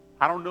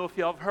I don't know if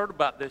y'all have heard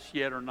about this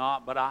yet or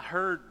not, but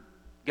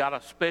got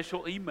a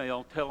special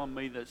email telling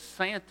me that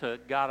Santa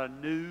got a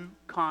new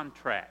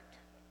contract.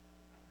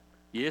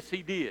 Yes,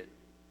 he did.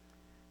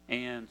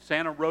 And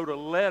Santa wrote a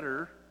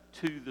letter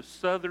to the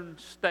southern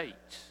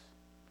states.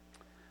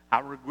 I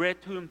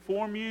regret to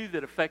inform you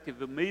that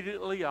effective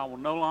immediately, I will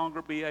no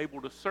longer be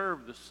able to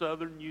serve the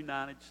southern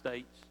United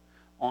States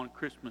on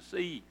Christmas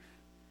Eve.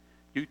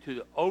 Due to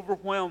the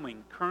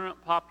overwhelming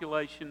current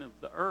population of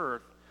the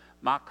earth,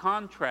 my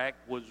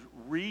contract was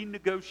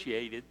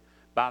renegotiated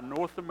by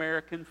North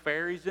American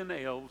Fairies and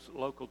Elves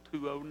Local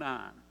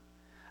 209.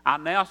 I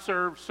now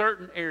serve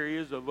certain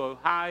areas of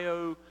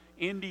Ohio,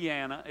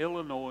 Indiana,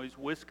 Illinois,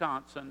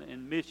 Wisconsin,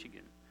 and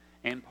Michigan.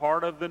 And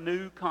part of the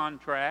new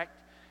contract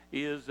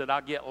is that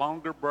I get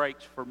longer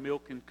breaks for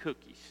milk and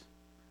cookies.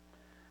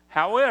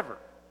 However,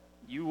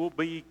 you will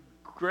be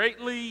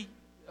greatly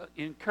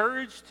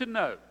encouraged to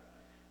know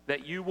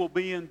that you will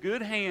be in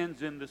good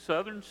hands in the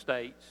southern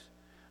states.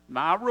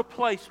 My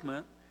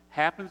replacement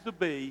happens to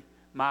be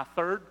my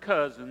third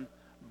cousin,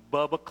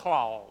 Bubba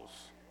Claus.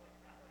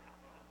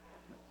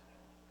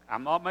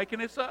 I'm not making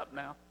this up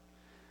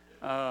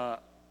now.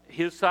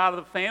 His side of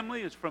the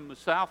family is from the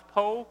South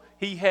Pole.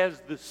 He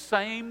has the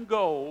same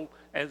goal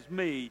as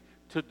me,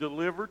 to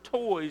deliver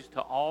toys to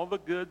all the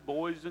good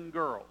boys and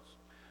girls.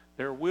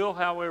 There will,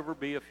 however,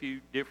 be a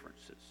few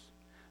differences.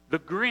 The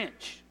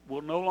Grinch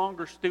will no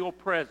longer steal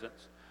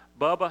presents.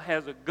 Bubba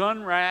has a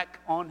gun rack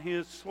on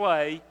his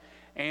sleigh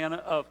and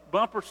a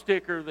bumper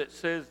sticker that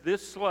says,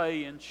 "This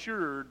sleigh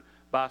insured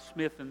by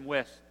Smith &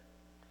 Wesson."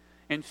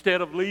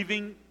 Instead of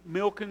leaving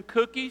milk and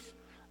cookies,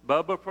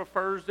 Bubba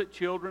prefers that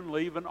children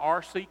leave an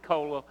RC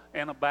Cola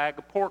and a bag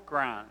of pork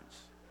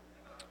rinds.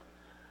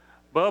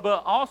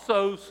 Bubba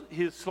also,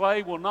 his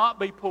sleigh will not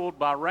be pulled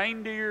by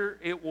reindeer.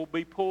 It will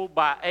be pulled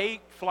by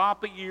 8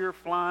 floppy-ear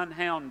flying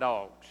hound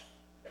dogs.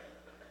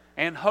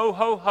 And Ho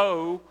Ho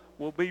Ho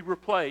will be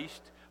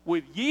replaced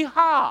with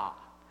Yee-Haw.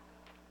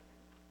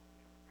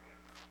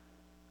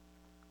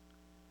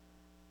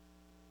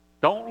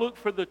 Don't look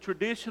for the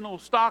traditional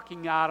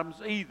stocking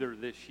items either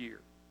this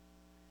year.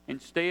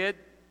 Instead,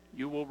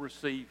 you will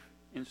receive,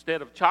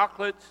 instead of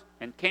chocolates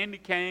and candy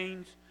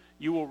canes,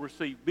 you will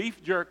receive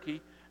beef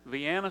jerky,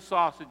 Vienna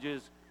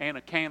sausages, and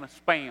a can of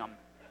Spam.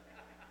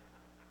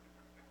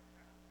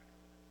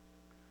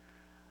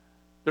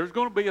 There's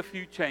going to be a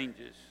few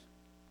changes.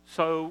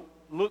 So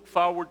look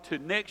forward to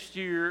next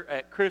year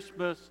at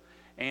Christmas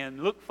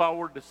and look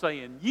forward to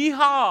saying,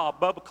 "Yee-haw,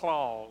 Bubba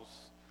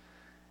Claus."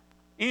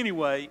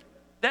 Anyway,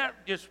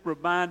 that just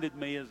reminded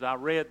me as I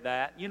read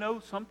that,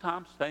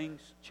 sometimes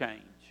things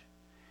change.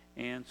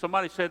 And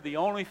somebody said the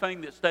only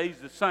thing that stays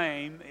the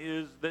same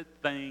is that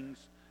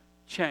things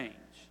change.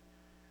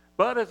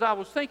 But as I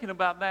was thinking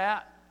about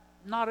that,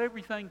 not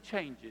everything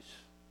changes.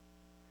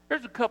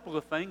 There's a couple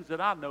of things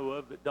that I know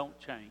of that don't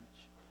change.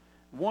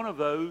 One of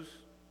those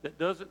that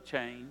doesn't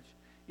change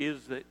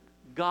is that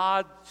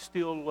God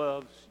still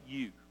loves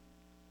you.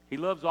 He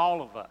loves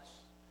all of us.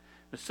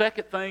 The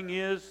second thing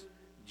is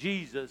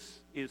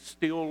Jesus is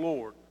still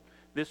Lord.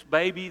 This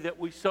baby that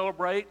we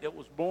celebrate that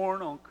was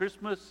born on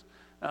Christmas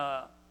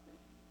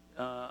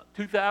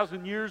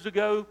 2,000 years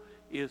ago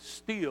is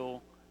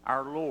still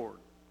our Lord.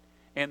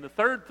 And the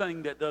third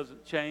thing that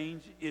doesn't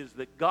change is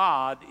that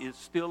God is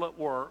still at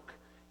work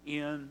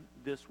in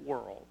this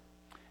world.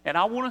 And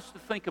I want us to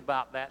think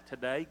about that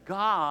today.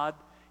 God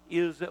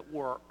is at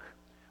work.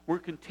 We're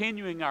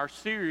continuing our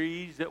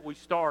series that we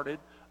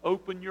started,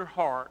 Open Your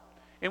Heart.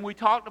 And we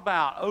talked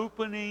about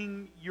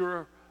opening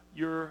your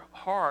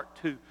heart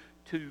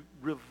to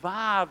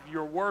revive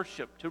your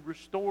worship, to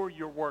restore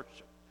your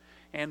worship.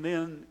 And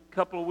then a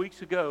couple of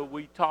weeks ago,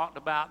 we talked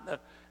about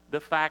the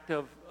fact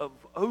of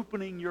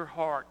opening your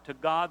heart to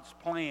God's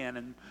plan.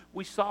 And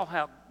we saw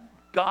how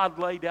God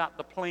laid out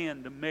the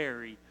plan to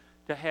Mary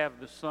to have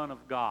the Son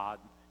of God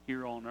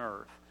here on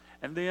earth.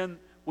 And then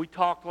we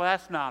talked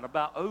last night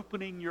about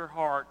opening your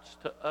hearts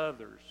to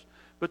others.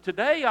 But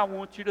today I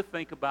want you to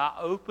think about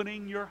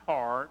opening your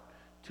heart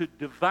to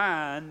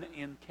divine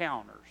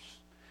encounters.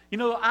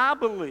 I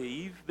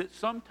believe that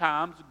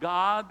sometimes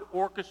God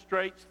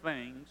orchestrates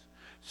things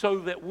so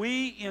that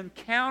we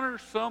encounter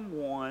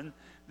someone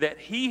that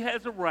He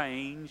has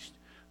arranged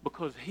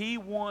because He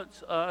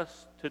wants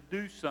us to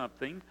do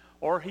something,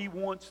 or He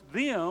wants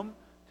them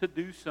to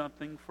do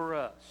something for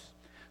us.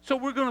 So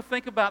we're going to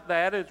think about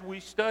that as we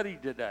study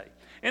today.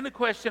 And the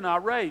question I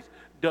raise,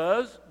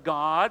 does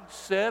God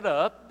set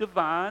up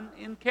divine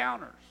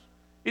encounters?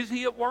 Is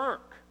He at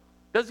work?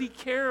 Does He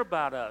care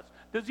about us?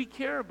 Does He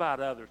care about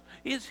others?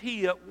 Is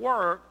He at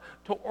work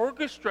to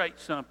orchestrate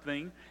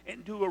something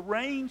and to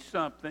arrange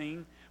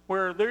something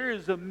where there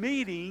is a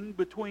meeting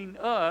between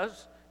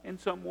us and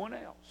someone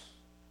else?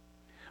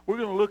 We're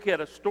going to look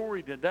at a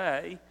story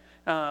today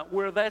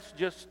where that's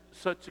just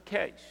such a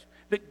case.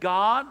 That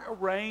God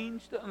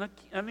arranged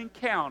an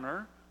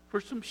encounter for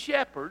some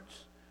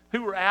shepherds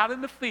who were out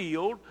in the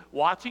field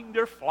watching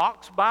their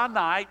flocks by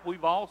night.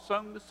 We've all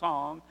sung the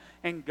song.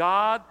 And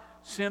God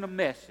sent a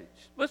message.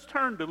 Let's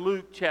turn to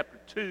Luke chapter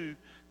 2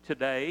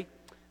 today.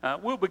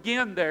 We'll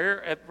begin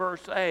there at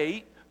verse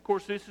 8. Of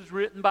course, this is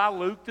written by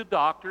Luke the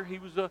doctor. He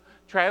was a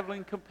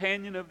traveling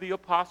companion of the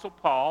Apostle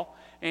Paul.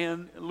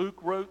 And Luke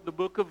wrote the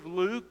book of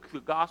Luke, the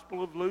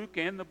Gospel of Luke,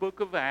 and the book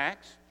of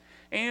Acts.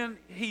 And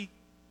he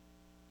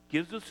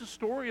gives us a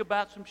story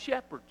about some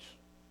shepherds.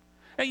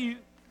 And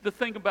the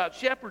thing about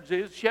shepherds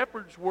is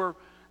shepherds were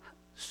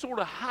sort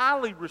of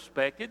highly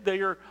respected.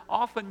 They are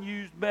often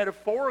used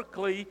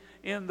metaphorically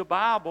in the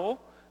Bible.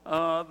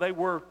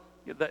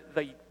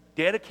 They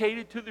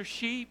dedicated to their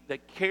sheep. They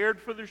cared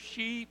for their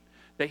sheep.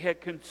 They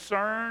had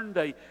concern.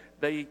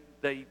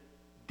 They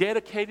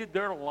dedicated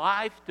their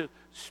life to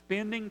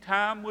spending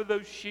time with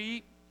those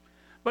sheep.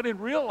 But in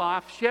real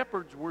life,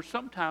 shepherds were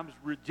sometimes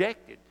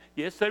rejected.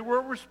 Yes, they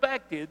were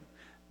respected,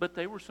 but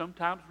they were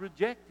sometimes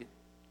rejected.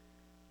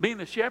 Being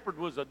a shepherd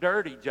was a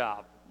dirty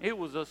job. It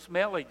was a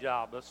smelly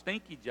job, a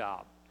stinky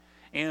job.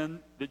 And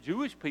the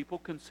Jewish people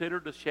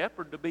considered a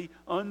shepherd to be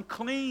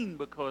unclean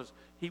because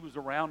he was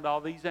around all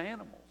these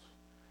animals.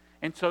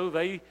 And so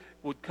they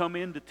would come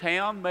into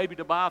town maybe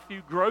to buy a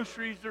few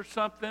groceries or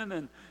something,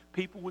 and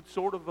people would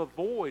sort of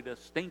avoid a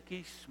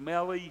stinky,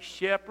 smelly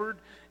shepherd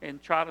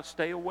and try to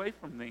stay away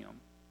from them.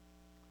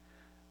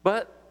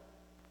 But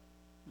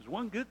there's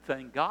one good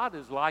thing. God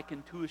is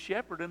likened to a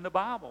shepherd in the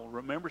Bible.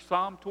 Remember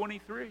Psalm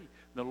 23.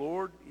 The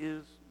Lord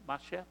is my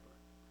shepherd.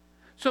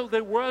 So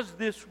there was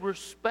this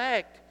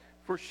respect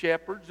for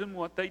shepherds and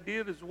what they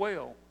did as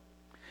well.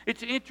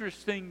 It's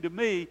interesting to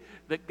me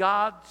that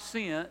God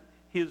sent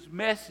His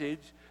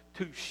message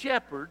to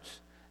shepherds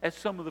as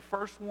some of the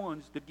first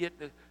ones to get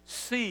to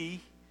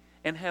see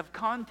and have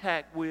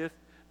contact with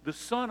the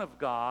Son of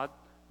God,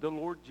 the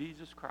Lord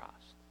Jesus Christ.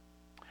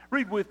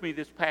 Read with me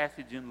this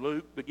passage in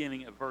Luke,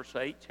 beginning at verse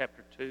 8,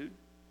 chapter 2.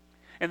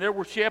 And there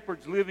were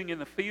shepherds living in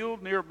the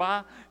field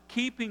nearby,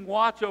 keeping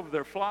watch over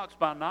their flocks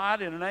by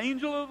night, and an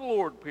angel of the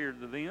Lord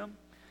appeared to them.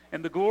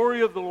 And the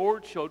glory of the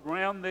Lord showed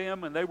round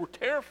them, and they were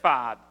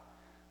terrified.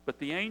 But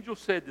the angel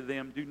said to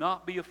them, "Do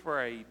not be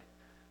afraid."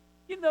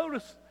 You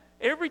notice,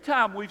 every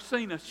time we've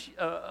seen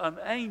an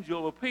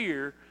angel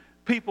appear,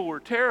 people were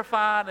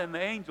terrified, and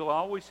the angel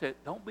always said,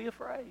 "Don't be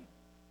afraid.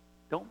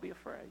 Don't be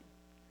afraid."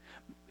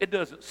 It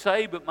doesn't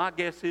say, but my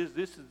guess is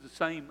this is the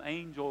same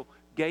angel,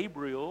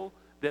 Gabriel,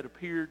 that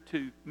appeared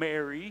to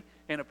Mary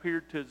and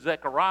appeared to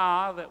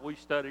Zechariah that we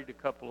studied a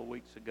couple of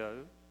weeks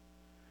ago.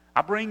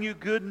 I bring you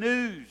good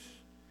news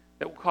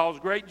that will cause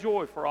great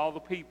joy for all the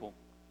people.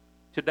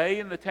 Today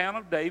in the town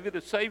of David,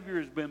 a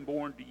Savior has been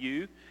born to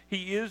you.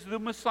 He is the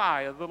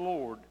Messiah, the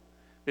Lord.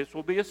 This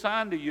will be a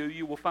sign to you.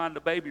 You will find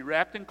a baby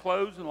wrapped in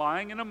clothes and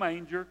lying in a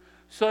manger.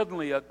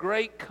 Suddenly a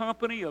great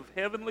company of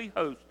heavenly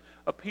hosts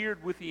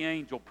appeared with the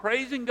angel,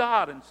 praising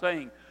God and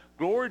saying,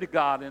 "Glory to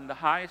God in the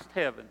highest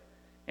heaven,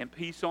 and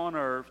peace on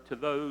earth to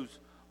those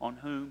on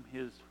whom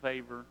His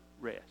favor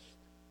rests."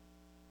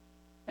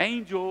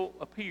 Angel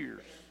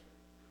appears.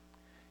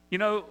 You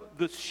know,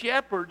 the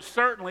shepherds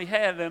certainly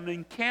had an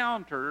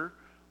encounter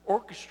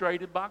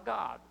orchestrated by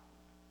God.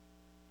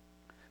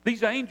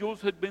 These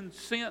angels had been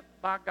sent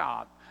by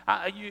God.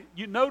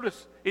 You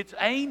notice it's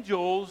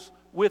angels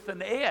with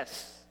an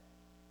S.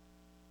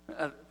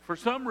 For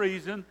some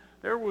reason,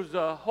 there was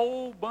a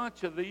whole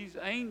bunch of these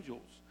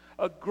angels,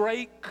 a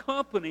great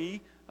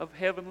company of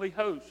heavenly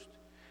hosts.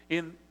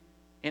 In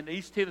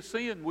East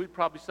Tennessee, and we'd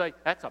probably say,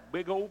 that's a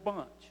big old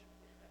bunch.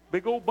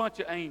 Big old bunch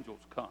of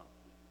angels come.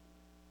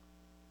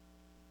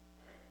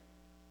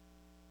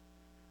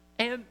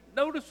 And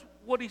notice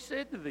what he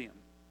said to them.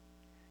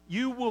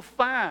 You will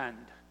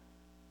find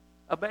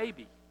a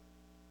baby.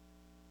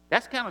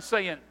 That's kind of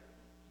saying,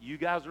 you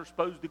guys are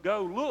supposed to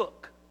go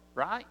look,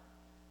 right?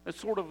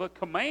 It's sort of a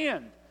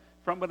command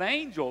from an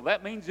angel.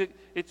 That means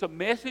it's a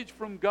message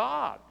from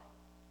God.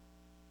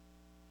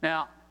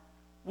 Now,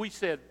 we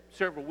said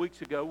several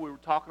weeks ago, we were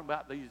talking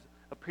about these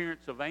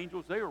appearance of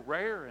angels. They are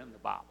rare in the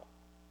Bible.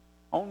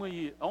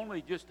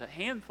 Only just a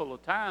handful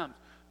of times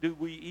do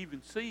we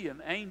even see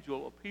an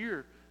angel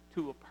appear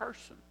to a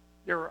person.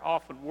 They're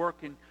often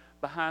working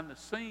behind the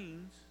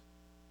scenes.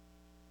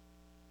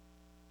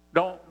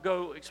 Don't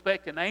go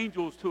expecting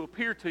angels to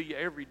appear to you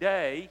every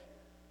day.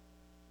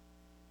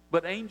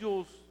 But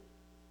angels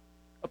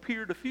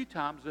appeared a few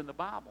times in the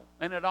Bible.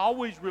 And it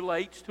always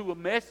relates to a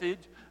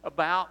message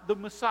about the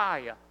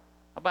Messiah,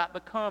 about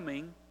the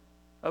coming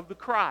of the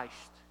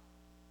Christ.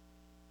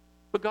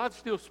 But God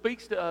still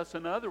speaks to us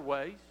in other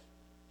ways.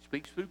 He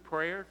speaks through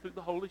prayer, through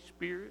the Holy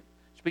Spirit.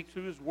 He speaks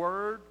through His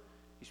Word.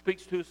 He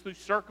speaks to us through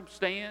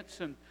circumstance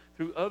and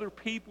through other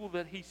people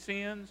that He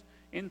sends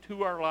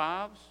into our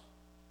lives.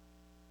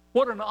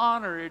 What an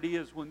honor it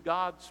is when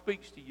God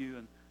speaks to you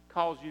and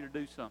calls you to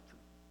do something.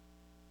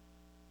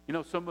 You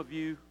know, some of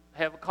you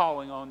have a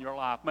calling on your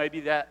life. Maybe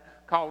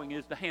that calling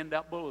is to hand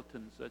out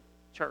bulletins at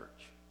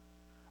church.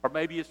 Or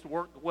maybe it's to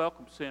work at the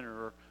Welcome Center.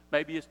 Or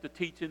maybe it's to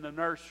teach in the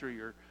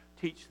nursery or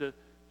teach the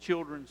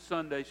children's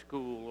Sunday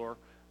school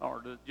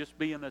or to just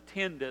be an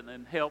attendant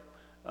and help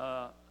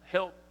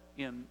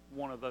in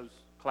one of those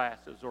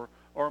classes.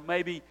 Or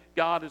maybe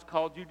God has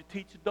called you to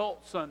teach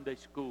adult Sunday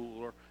school.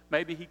 Or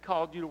maybe He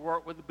called you to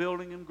work with the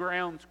building and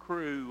grounds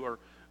crew.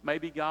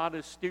 Maybe God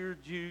has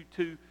steered you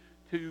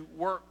to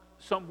work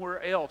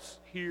somewhere else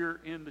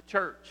here in the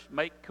church,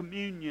 make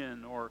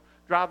communion or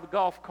drive the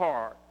golf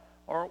cart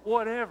or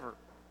whatever.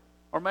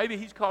 Or maybe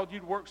He's called you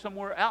to work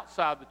somewhere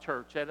outside the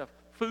church at a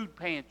food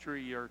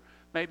pantry, or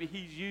maybe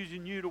He's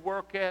using you to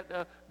work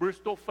at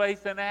Bristol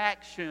Faith in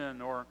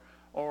Action,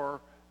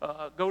 or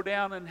go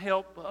down and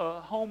help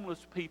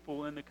homeless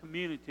people in the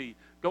community.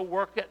 Go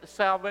work at the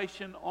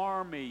Salvation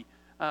Army.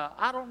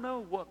 I don't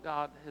know what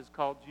God has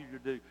called you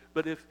to do.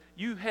 But if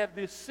you have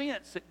this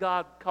sense that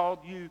God called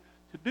you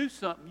to do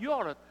something, you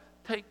ought to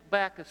take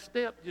back a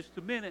step just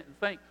a minute and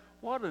think,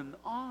 what an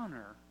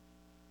honor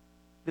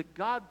that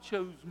God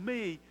chose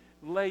me,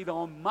 laid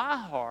on my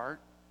heart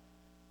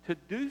to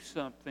do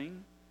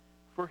something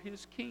for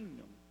His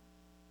kingdom.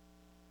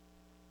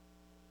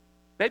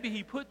 Maybe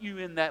He put you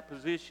in that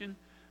position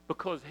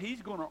because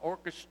He's going to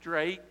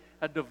orchestrate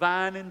a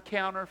divine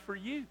encounter for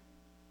you.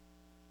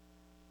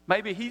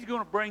 Maybe He's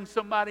going to bring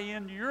somebody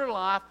into your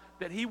life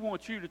that He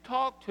wants you to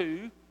talk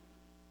to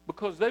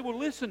because they will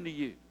listen to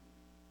you.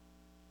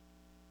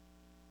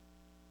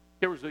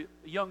 There was a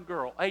young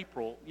girl,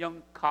 April,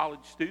 young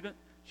college student.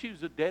 She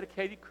was a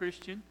dedicated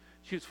Christian.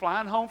 She was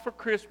flying home for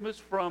Christmas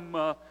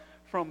from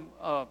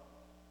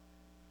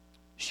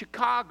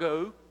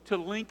Chicago to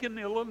Lincoln,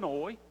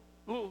 Illinois.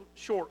 A little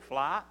short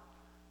flight,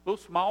 a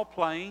little small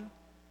plane.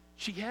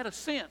 She had a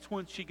sense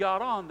when she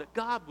got on that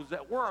God was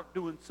at work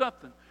doing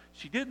something.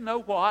 She didn't know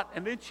what,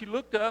 and then she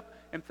looked up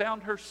and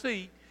found her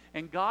seat,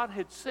 and God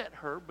had set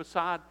her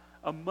beside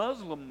a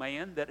Muslim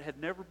man that had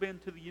never been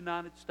to the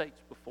United States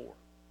before.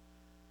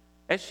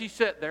 As she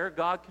sat there,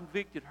 God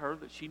convicted her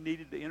that she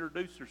needed to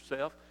introduce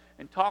herself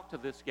and talk to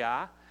this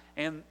guy,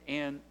 and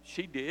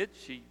she did.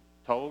 She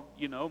told,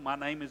 my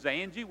name is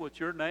Angie, what's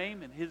your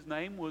name? And his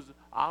name was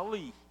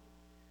Ali,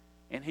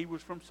 and he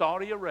was from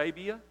Saudi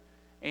Arabia.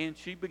 And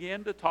she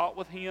began to talk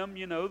with him,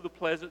 the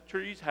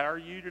pleasantries. How are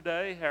you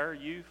today? How are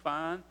you?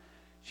 Fine.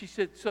 She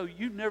said, so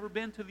you've never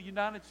been to the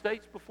United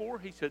States before?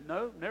 He said,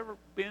 no, never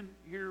been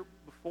here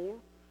before.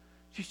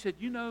 She said,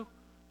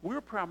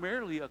 we're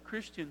primarily a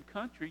Christian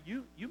country.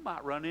 You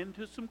might run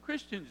into some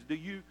Christians. Do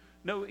you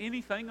know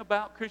anything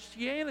about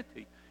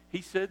Christianity?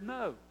 He said,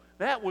 no.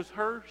 That was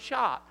her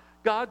shot.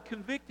 God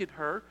convicted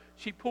her.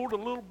 She pulled a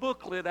little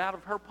booklet out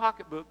of her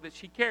pocketbook that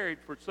she carried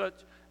for such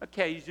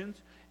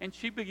occasions, and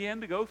she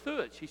began to go through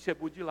it. She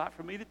said, would you like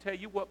for me to tell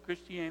you what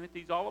Christianity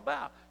is all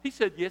about? He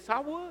said, yes, I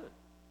would.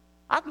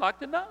 I'd like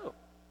to know.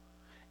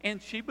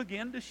 And she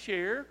began to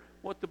share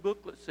what the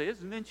booklet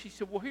says, and then she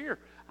said, well, here,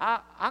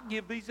 I'll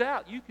give these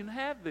out. You can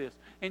have this.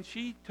 And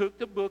she took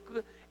the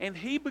booklet, and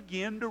he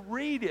began to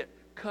read it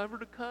cover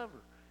to cover.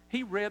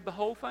 He read the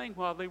whole thing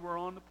while they were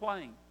on the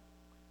plane.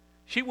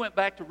 She went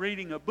back to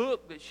reading a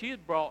book that she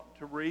had brought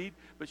to read,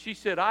 but she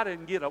said, I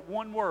didn't get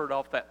one word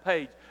off that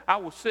page. I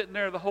was sitting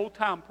there the whole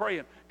time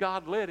praying,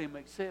 God, let him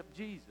accept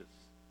Jesus.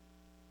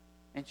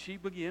 And she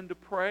began to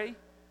pray.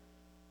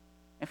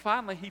 And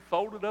finally, he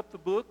folded up the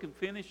book and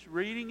finished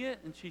reading it,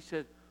 and she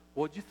said,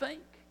 what'd you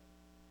think?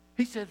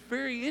 He said,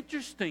 very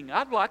interesting.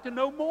 I'd like to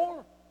know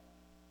more.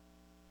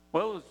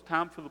 Well, it was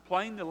time for the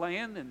plane to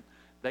land, and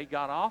they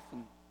got off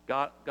and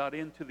got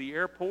into the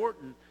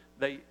airport, and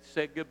they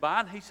said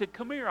goodbye. And he said,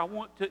 come here, I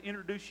want to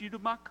introduce you to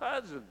my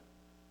cousin.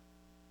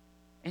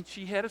 And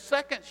she had a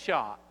second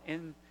shot.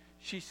 And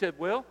she said,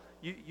 well,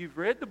 you've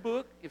read the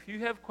book. If you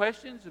have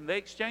questions, and they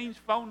exchanged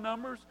phone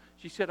numbers.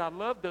 She said, I'd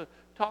love to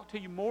talk to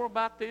you more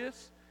about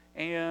this.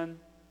 And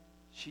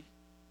she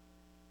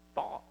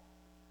thought,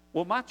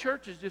 well, my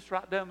church is just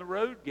right down the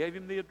road. Gave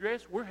him the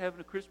address. We're having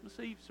a Christmas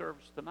Eve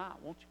service tonight.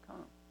 Won't you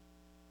come?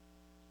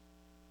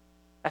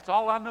 That's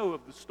all I know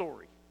of the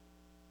story.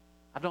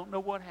 I don't know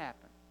what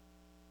happened.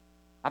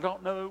 I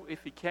don't know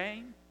if he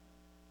came,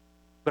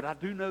 but I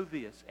do know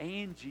this.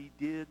 Angie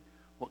did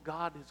what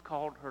God has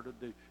called her to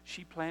do.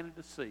 She planted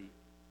a seed.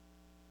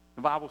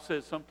 The Bible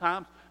says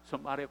sometimes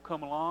somebody will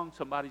come along,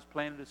 somebody's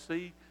planted a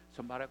seed,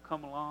 somebody will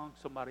come along,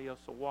 somebody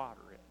else will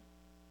water it.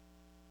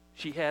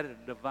 She had a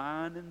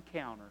divine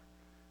encounter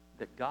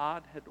that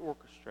God had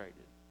orchestrated.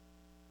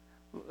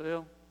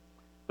 Well,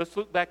 let's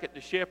look back at the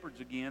shepherds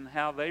again,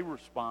 how they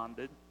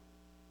responded.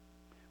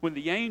 When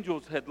the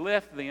angels had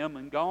left them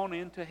and gone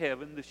into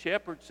heaven, the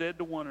shepherds said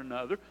to one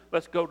another,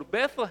 let's go to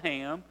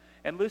Bethlehem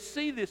and let's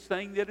see this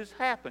thing that has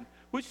happened,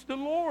 which the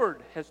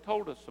Lord has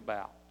told us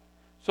about.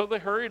 So they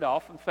hurried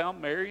off and found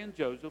Mary and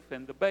Joseph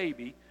and the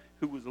baby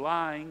who was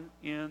lying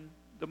in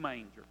the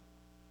manger.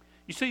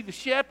 You see, the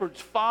shepherds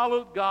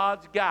followed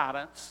God's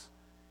guidance,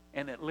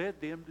 and it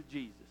led them to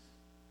Jesus.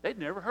 They'd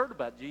never heard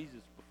about Jesus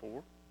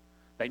before.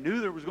 They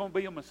knew there was going to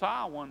be a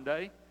Messiah one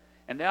day,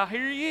 and now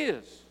here he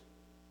is.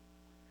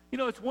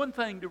 It's one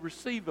thing to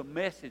receive a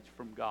message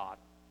from God.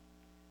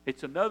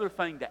 It's another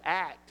thing to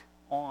act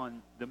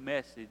on the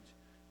message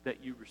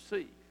that you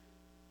receive.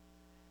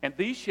 And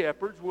these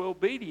shepherds were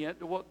obedient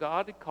to what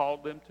God had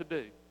called them to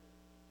do.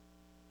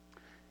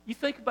 You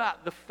think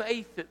about the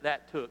faith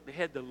that took. They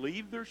had to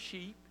leave their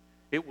sheep.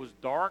 It was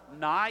dark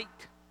night.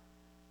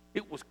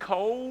 It was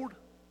cold.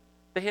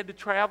 They had to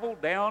travel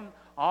down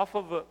off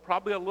of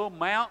probably a little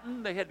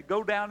mountain. They had to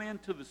go down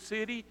into the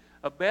city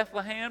of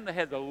Bethlehem. They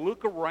had to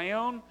look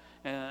around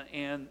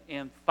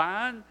and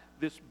find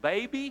this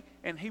baby,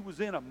 and he was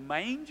in a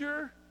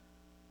manger.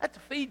 That's a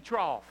feed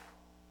trough.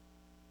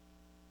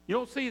 You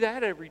don't see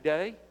that every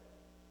day.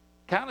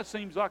 Kind of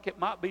seems like it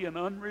might be an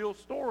unreal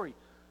story.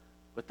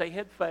 But they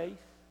had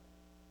faith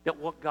that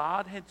what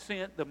God had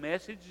sent, the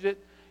message that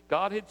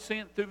God had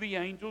sent through the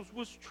angels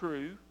was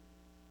true.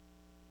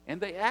 And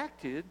they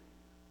acted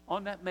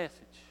on that message.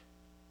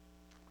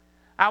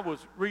 I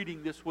was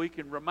reading this week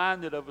and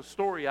reminded of a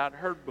story I'd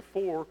heard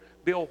before.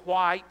 Bill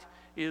White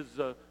is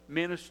a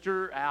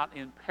minister out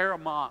in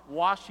Paramount,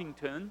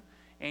 Washington.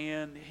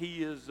 And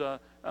he is a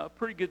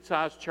pretty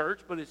good-sized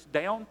church, but it's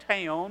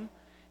downtown.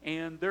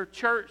 And their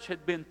church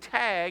had been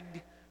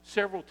tagged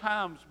several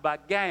times by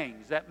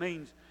gangs. That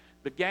means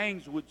the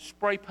gangs would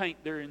spray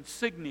paint their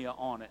insignia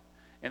on it.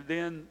 And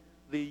then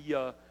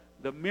the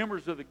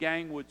members of the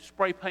gang would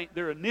spray paint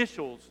their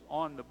initials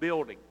on the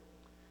building.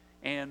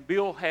 And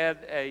Bill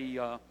had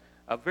a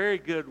very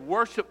good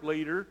worship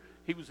leader.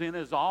 He was in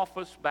his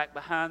office back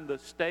behind the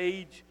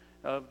stage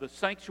of the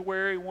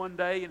sanctuary one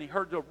day, and he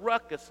heard the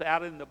ruckus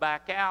out in the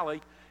back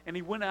alley, and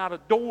he went out a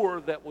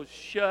door that was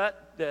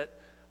shut that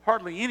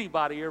hardly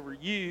anybody ever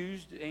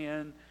used.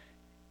 And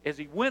as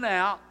he went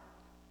out,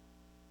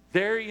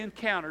 there he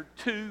encountered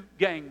two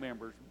gang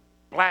members,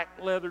 black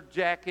leather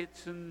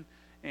jackets and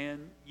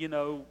you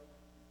know,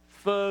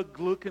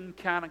 thug-looking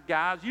kind of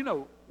guys. You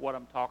know what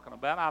I'm talking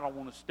about. I don't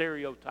want to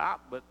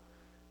stereotype, but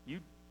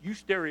you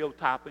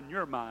stereotype in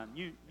your mind.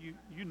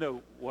 You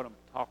know what I'm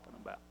talking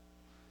about.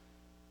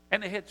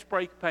 And they had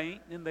spray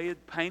paint, and they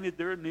had painted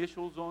their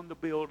initials on the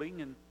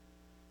building. And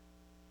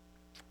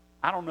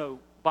I don't know,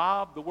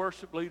 Bob, the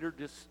worship leader,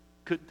 just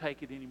couldn't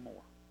take it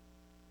anymore.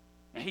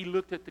 And he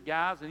looked at the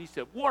guys, and he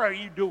said, "What are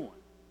you doing?"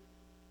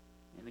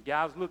 And the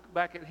guys looked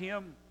back at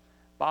him.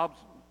 Bob's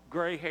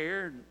gray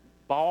hair and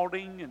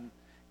balding and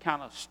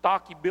kind of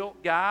stocky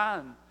built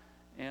guy.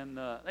 And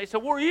they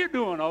said, "What are you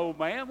doing, old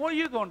man? What are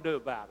you going to do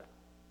about it?"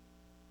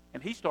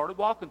 And he started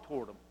walking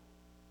toward them.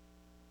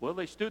 Well,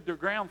 they stood their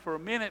ground for a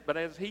minute, but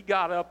as he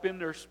got up in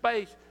their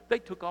space, they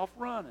took off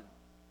running.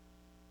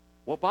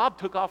 Well, Bob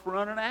took off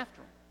running after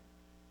them.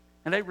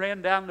 And they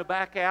ran down the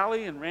back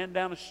alley and ran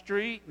down a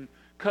street and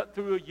cut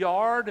through a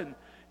yard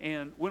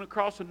and went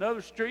across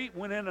another street,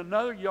 went in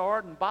another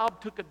yard, and Bob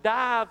took a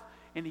dive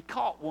and he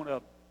caught one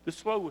of them, the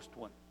slowest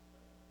one.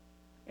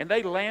 And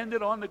they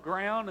landed on the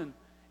ground,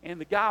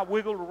 and the guy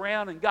wiggled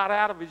around and got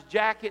out of his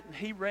jacket, and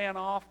he ran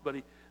off, but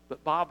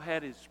Bob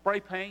had his spray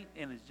paint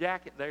and his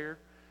jacket there.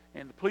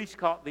 And the police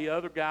caught the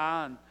other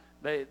guy, and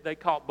they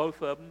caught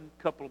both of them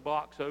a couple of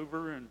blocks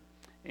over,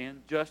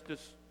 and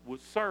justice was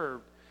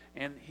served.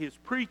 And his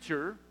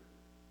preacher,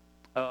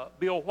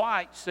 Bill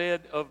White,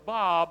 said of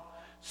Bob,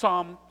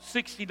 Psalm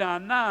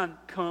 69:9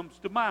 comes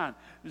to mind.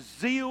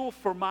 Zeal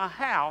for my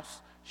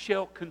house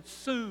shall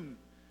consume.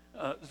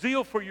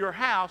 Zeal for your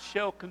house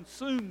shall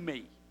consume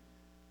me.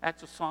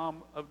 That's a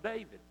psalm of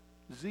David.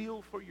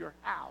 Zeal for your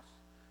house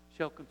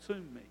shall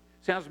consume me.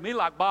 Sounds to me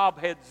like Bob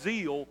had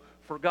zeal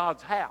for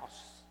God's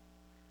house.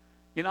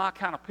 You know, I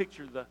kind of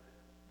picture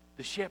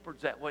the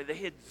shepherds that way. They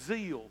had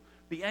zeal.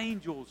 The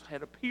angels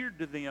had appeared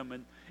to them,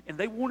 and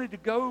they wanted to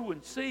go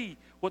and see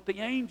what the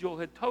angel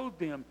had told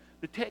them.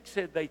 The text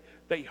said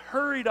they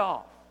hurried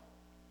off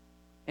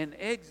and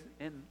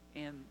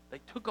they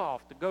took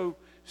off to go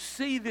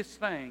see this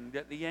thing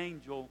that the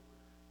angel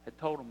had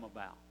told them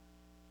about.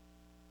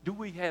 Do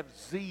we have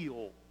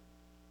zeal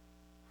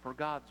for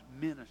God's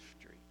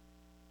ministry?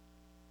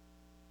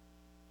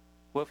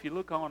 Well, if you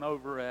look on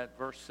over at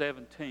verse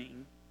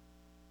 17,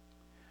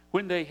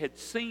 when they had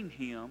seen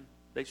him,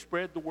 they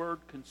spread the word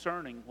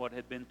concerning what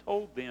had been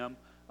told them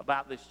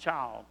about this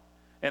child.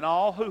 And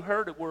all who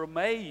heard it were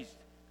amazed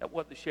at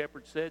what the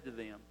shepherds said to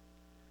them.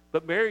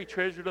 But Mary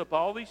treasured up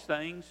all these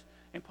things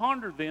and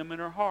pondered them in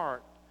her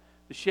heart.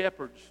 The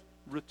shepherds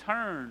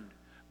returned,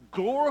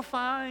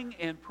 glorifying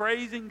and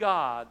praising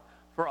God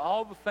for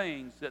all the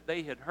things that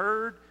they had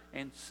heard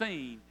and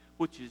seen,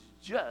 which is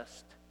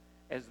just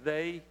as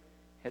they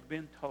had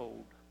been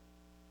told.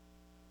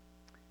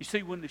 You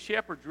see, when the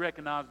shepherds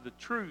recognized the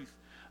truth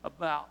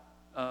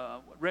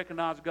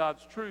recognized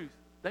God's truth,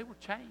 they were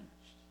changed.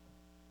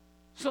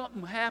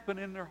 Something happened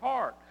in their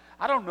heart.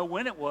 I don't know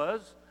when it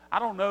was. I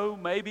don't know,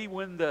 maybe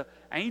when the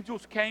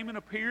angels came and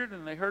appeared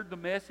and they heard the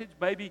message.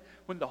 Maybe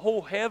when the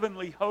whole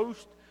heavenly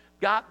host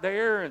got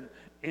there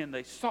and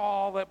they saw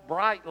all that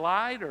bright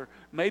light. Or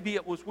maybe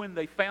it was when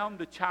they found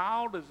the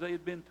child as they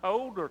had been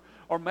told.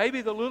 Or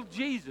maybe the little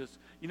Jesus.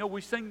 You know,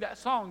 we sing that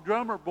song,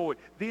 Drummer Boy.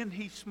 Then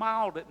he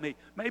smiled at me.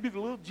 Maybe the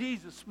little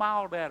Jesus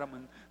smiled at them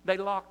and they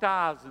locked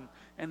eyes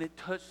and it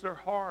touched their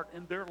heart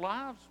and their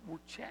lives were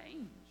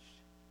changed.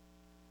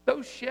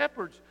 Those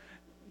shepherds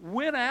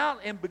went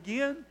out and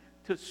began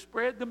to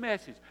spread the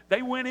message.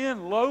 They went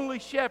in lowly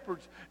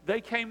shepherds.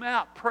 They came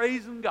out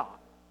praising God.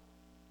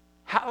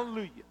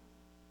 Hallelujah.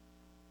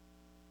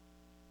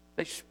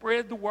 They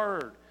spread the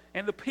word.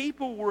 And the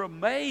people were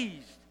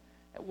amazed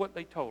at what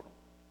they told them.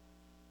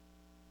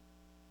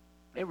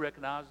 They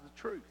recognized the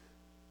truth.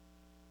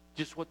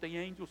 Just what the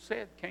angel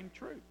said came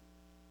true.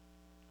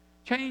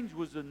 Change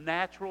was a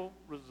natural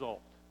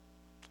result.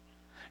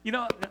 You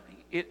know,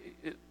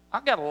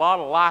 I've got a lot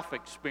of life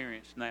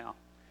experience now.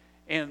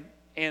 And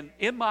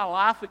in my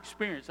life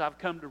experience, I've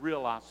come to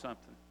realize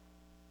something.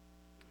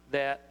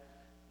 That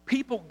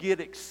people get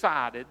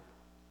excited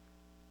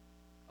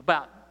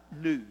about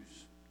news,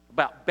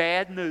 about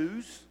bad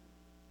news.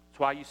 That's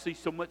why you see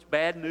so much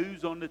bad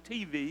news on the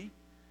TV.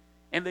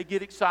 And they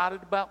get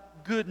excited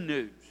about good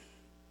news.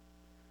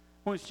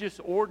 When it's just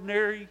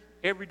ordinary,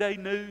 everyday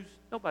news,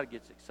 nobody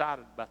gets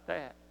excited about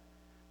that.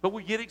 But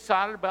we get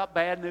excited about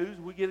bad news,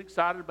 we get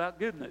excited about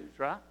good news,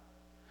 right?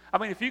 I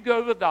mean, if you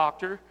go to the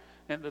doctor,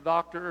 and the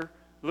doctor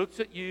looks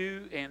at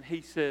you, and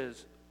he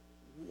says,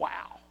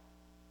 wow,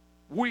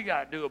 we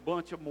got to do a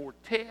bunch of more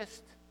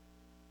tests.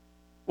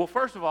 Well,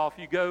 first of all, if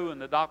you go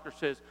and the doctor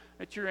says,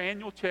 it's your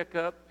annual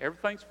checkup,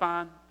 everything's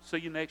fine, see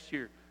you next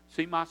year.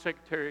 See my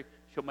secretary,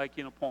 she'll make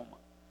you an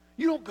appointment.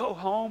 You don't go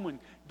home and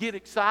get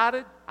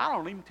excited. I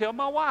don't even tell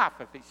my wife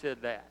if he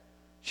said that.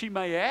 She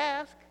may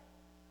ask.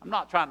 I'm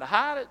not trying to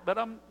hide it, but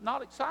I'm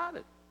not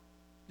excited.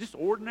 Just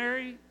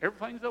ordinary,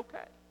 everything's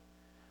okay.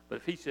 But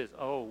if he says,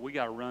 oh, we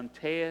got to run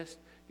tests,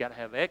 got to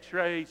have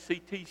x-rays,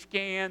 CT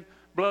scan,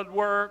 blood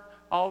work,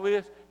 all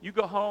this, you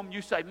go home,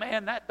 you say,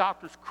 man, that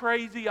doctor's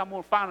crazy. I'm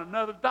going to find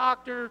another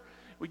doctor.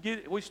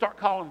 We start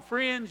calling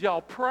friends.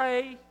 Y'all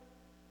pray.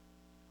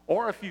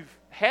 Or if you've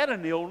had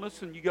an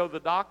illness and you go to the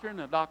doctor and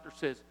the doctor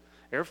says,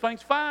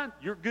 everything's fine,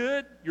 you're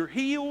good, you're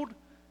healed,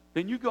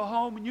 then you go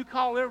home and you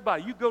call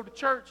everybody. You go to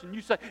church and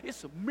you say,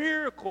 it's a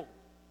miracle.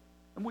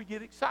 And we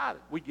get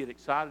excited. We get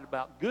excited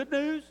about good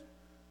news.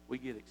 We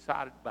get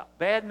excited about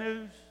bad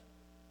news.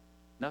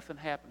 Nothing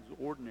happens with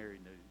ordinary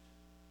news.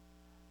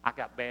 I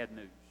got bad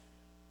news.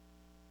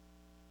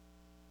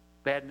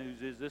 Bad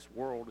news is this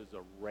world is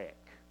a wreck.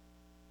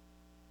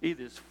 It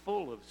is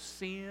full of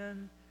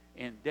sin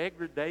and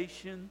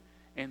degradation,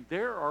 and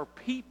there are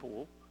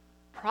people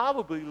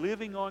probably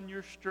living on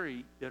your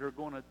street that are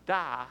going to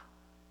die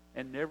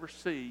and never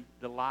see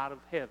the light of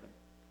heaven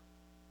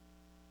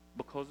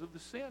because of the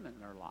sin in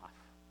their life.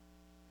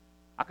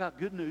 I got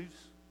good news.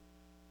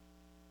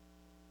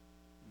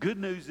 Good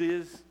news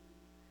is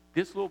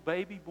this little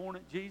baby born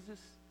of Jesus,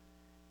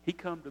 he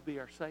come to be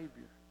our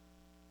Savior.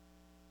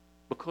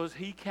 Because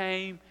he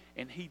came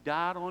and he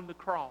died on the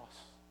cross.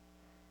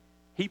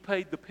 He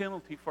paid the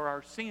penalty for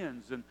our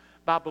sins. And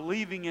by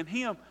believing in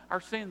him,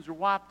 our sins are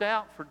wiped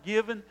out,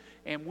 forgiven,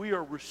 and we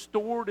are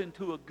restored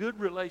into a good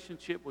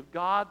relationship with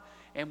God.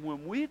 And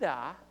when we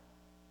die,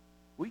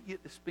 we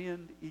get to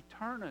spend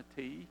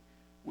eternity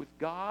with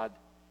God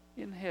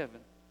in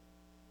heaven.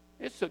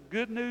 It's a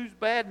good news,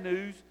 bad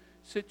news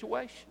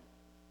situation.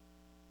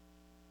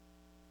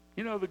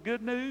 You know, the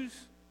good news,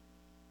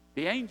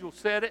 the angel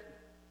said it,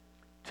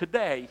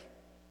 today,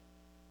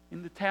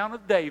 in the town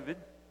of David,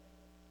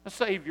 a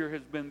Savior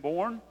has been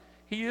born.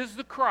 He is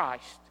the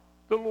Christ,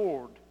 the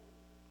Lord.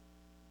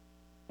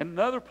 In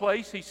another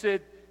place, he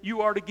said,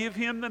 you are to give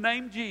him the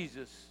name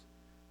Jesus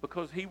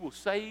because he will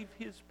save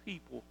his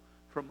people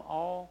from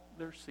all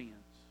their sins.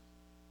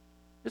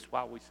 This is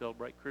why we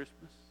celebrate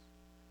Christmas.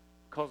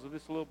 Because of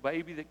this little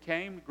baby that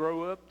came to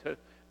grow up to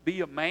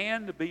be a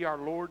man, to be our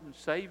Lord and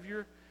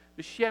Savior.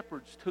 The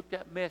shepherds took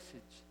that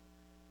message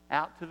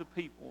out to the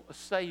people. A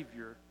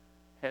Savior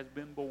has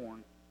been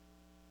born.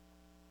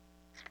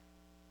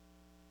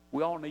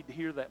 We all need to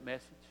hear that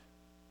message.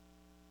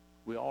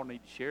 We all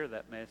need to share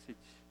that message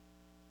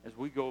as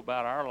we go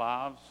about our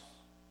lives.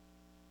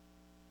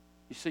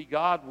 You see,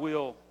 God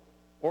will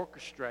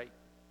orchestrate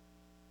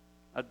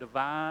a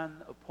divine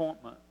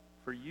appointment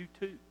for you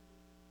too,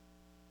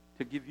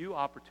 to give you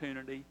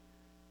opportunity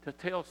to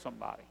tell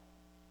somebody.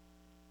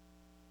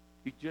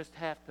 You just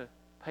have to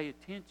pay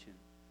attention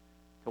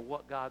to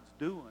what God's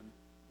doing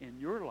in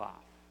your life.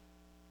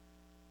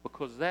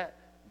 Because that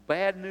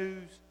bad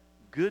news,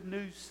 good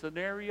news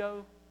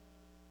scenario,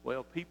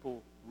 well,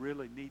 people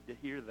really need to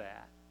hear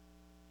that.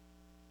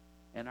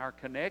 And our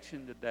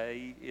connection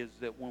today is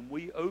that when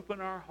we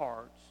open our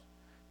hearts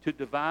to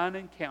divine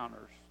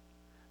encounters,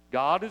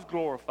 God is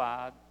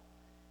glorified,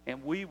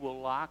 and we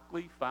will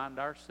likely find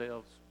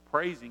ourselves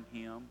praising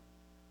him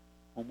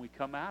when we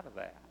come out of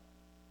that.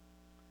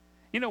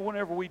 You know,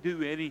 whenever we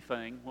do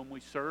anything, when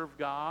we serve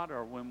God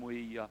or when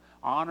we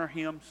honor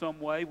him some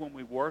way, when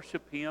we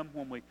worship him,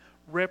 when we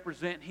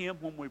represent him,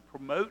 when we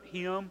promote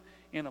him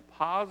in a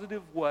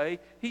positive way,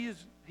 he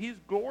is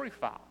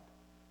glorified.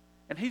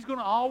 And he's going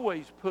to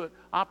always put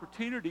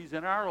opportunities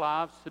in our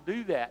lives to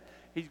do that.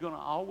 He's going to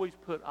always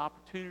put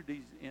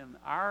opportunities in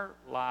our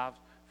lives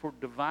for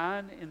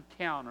divine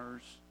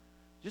encounters,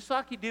 just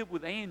like he did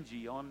with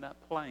Angie on that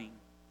plane.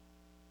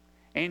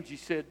 Angie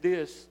said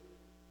this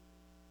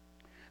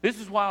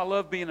is why I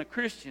love being a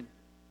Christian.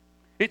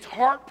 It's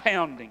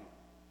heart-pounding,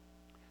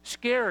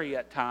 scary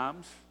at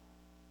times.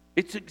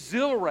 It's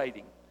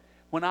exhilarating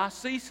when I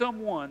see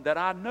someone that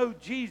I know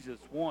Jesus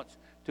wants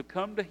to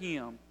come to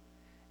him,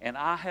 and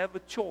I have a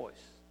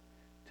choice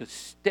to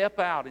step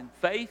out in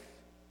faith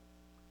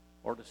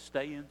or to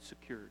stay in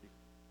security.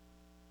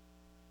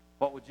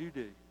 what would you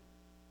do?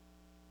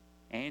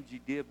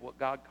 Angie did what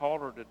God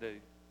called her to do.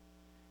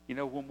 You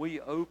know, when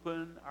we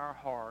open our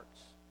hearts,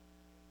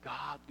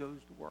 God goes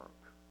to work.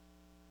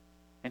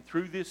 And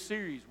through this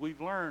series,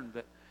 we've learned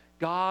that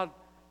God,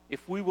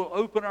 if we will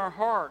open our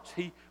hearts,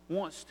 He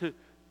wants to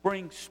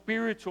bring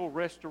spiritual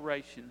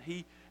restoration.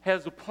 He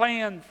has a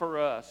plan for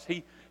us.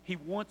 He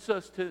wants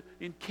us to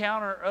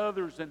encounter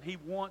others, and He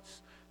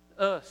wants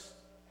us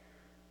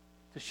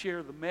to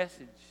share the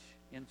message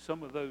in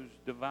some of those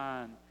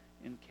divine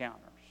encounters.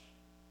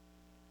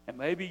 And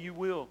maybe you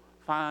will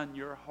find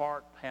your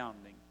heart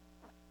pounding,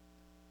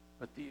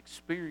 but the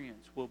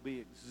experience will be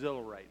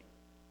exhilarating,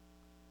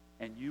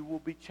 and you will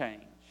be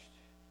changed,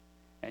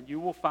 and you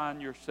will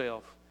find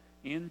yourself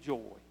in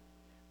joy,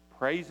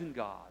 praising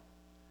God,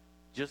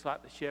 just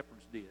like the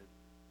shepherds did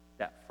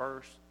that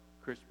first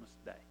Christmas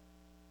day.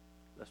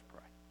 Let's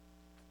pray.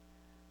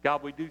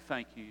 God, we do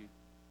thank you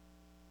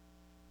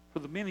for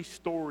the many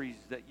stories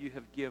that you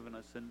have given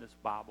us in this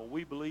Bible.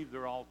 We believe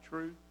they're all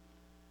true.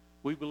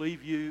 We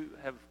believe you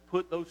have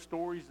put those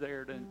stories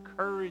there to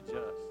encourage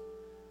us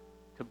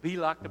to be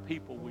like the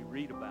people we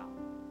read about.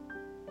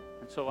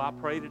 And so I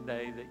pray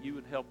today that you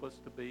would help us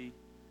to be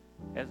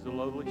as the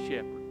lowly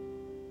shepherd,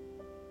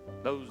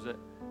 those that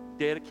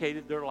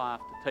dedicated their life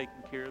to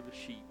taking care of the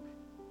sheep.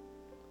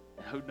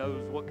 And who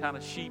knows what kind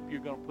of sheep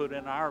you're going to put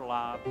in our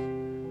lives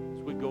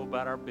as we go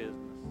about our business.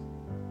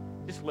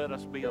 Just let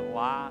us be a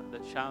light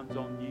that shines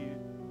on you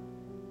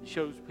and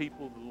shows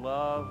people the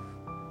love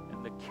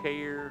and the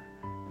care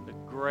and the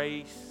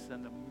grace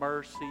and the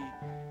mercy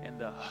and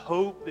the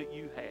hope that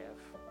you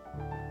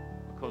have.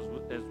 Because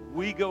as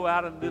we go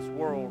out in this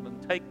world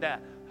and take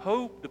that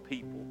hope to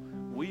people,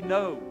 we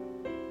know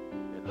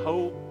that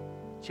hope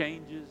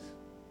changes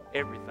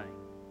everything.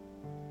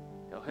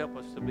 It'll help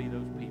us to be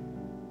those people.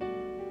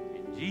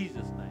 In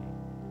Jesus' name,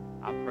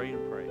 I pray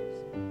and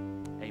praise.